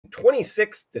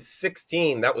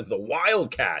26-16. That was the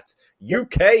Wildcats.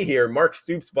 UK here, Mark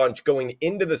Stoops' bunch going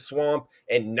into the Swamp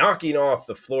and knocking off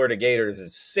the Florida Gators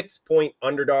as 6-point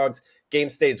underdogs. Game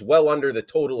stays well under the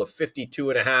total of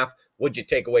 52.5. What'd you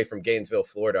take away from Gainesville,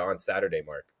 Florida on Saturday,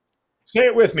 Mark? Say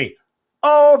it with me.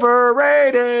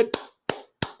 Overrated.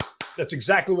 That's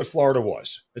exactly what Florida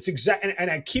was. It's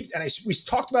we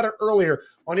talked about it earlier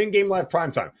on In-Game Live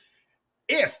Primetime.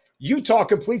 If Utah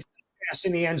completes the pass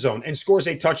in the end zone and scores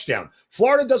a touchdown,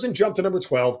 Florida doesn't jump to number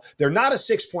 12. They're not a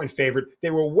 6-point favorite.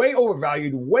 They were way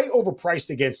overvalued, way overpriced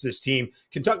against this team.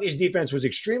 Kentucky's defense was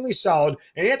extremely solid,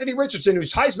 and Anthony Richardson,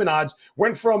 whose Heisman odds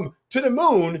went from to the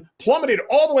moon, plummeted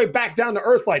all the way back down to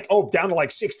earth, down to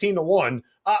 16-1.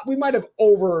 We might have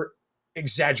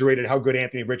over-exaggerated how good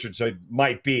Anthony Richardson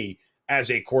might be as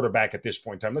a quarterback at this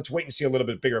point in time. Let's wait and see a little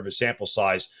bit bigger of a sample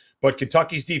size. But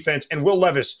Kentucky's defense and Will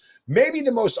Levis, maybe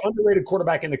the most underrated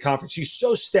quarterback in the conference. He's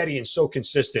so steady and so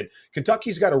consistent.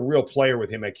 Kentucky's got a real player with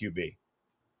him at QB.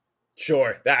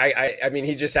 Sure. I mean,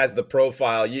 he just has the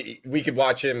profile. We could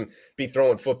watch him be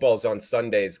throwing footballs on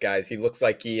Sundays, guys. He looks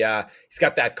like he's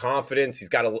got that confidence. He's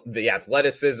got the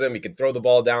athleticism. He can throw the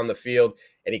ball down the field,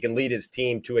 and he can lead his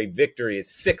team to a victory as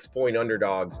 6-point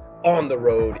underdogs on the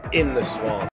road in the Swamp.